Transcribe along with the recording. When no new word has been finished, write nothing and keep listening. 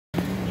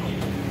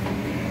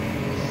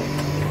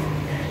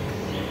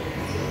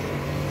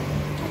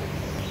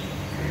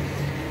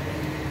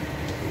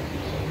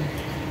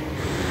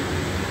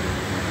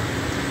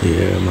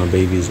Yeah, my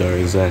babies are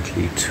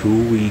exactly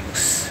 2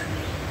 weeks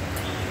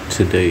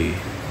today.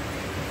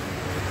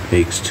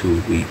 Makes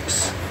 2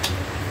 weeks.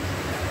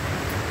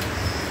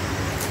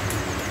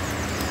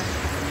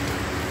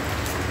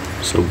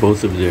 So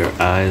both of their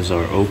eyes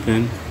are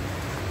open.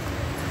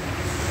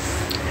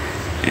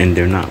 And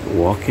they're not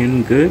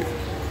walking good,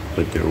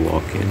 but they're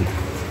walking.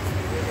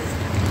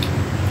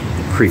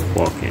 Creep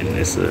walking.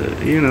 It's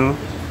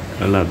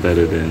a lot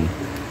better than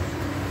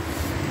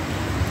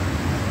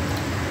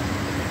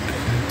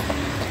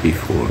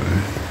before,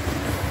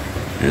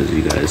 as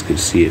you guys could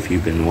see if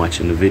you've been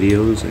watching the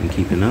videos and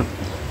keeping up.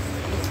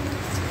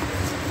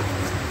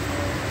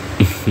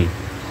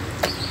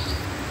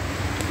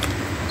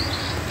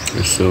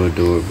 They're so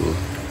adorable.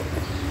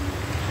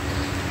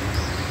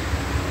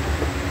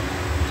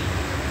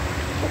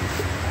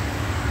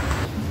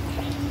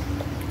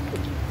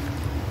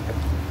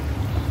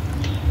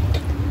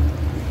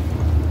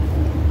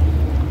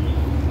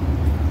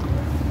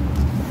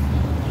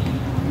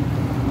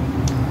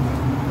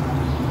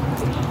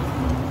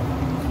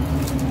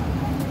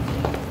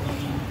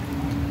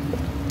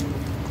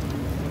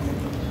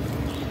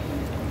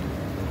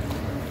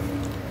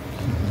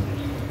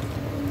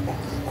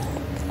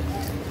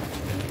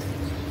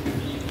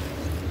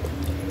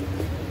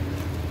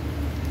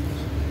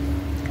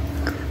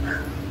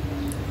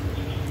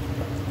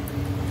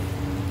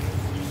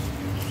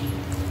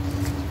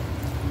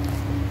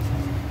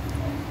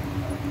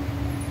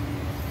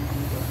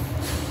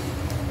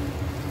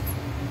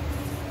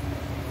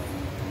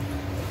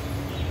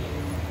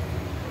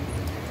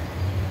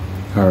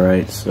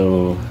 Alright,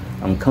 so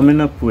I'm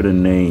coming up with a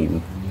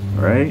name,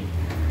 right?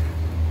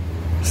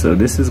 So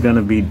this is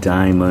gonna be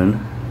Diamond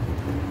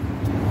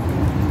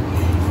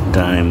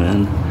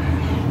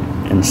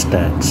and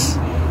Stats.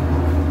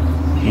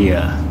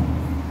 Yeah,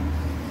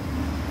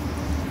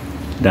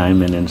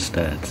 Diamond and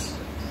Stats.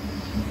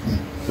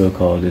 We'll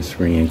call this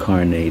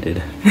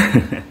reincarnated.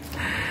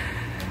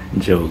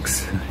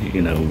 Jokes,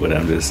 you know, but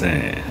I'm just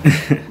saying.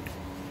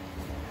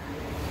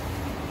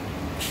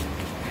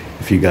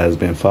 If you guys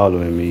been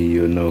following me,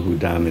 you'll know who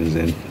Diamond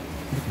and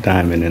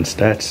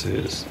Stats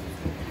is.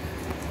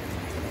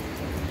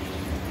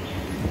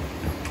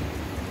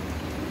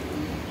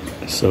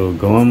 So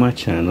go on my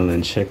channel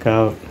and check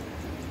out,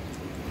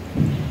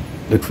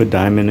 look for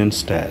Diamond and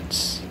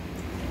Stats,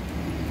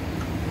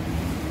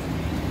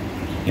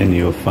 and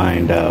you'll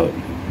find out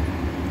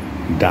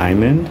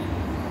Diamond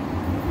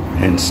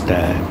and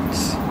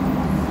Stats.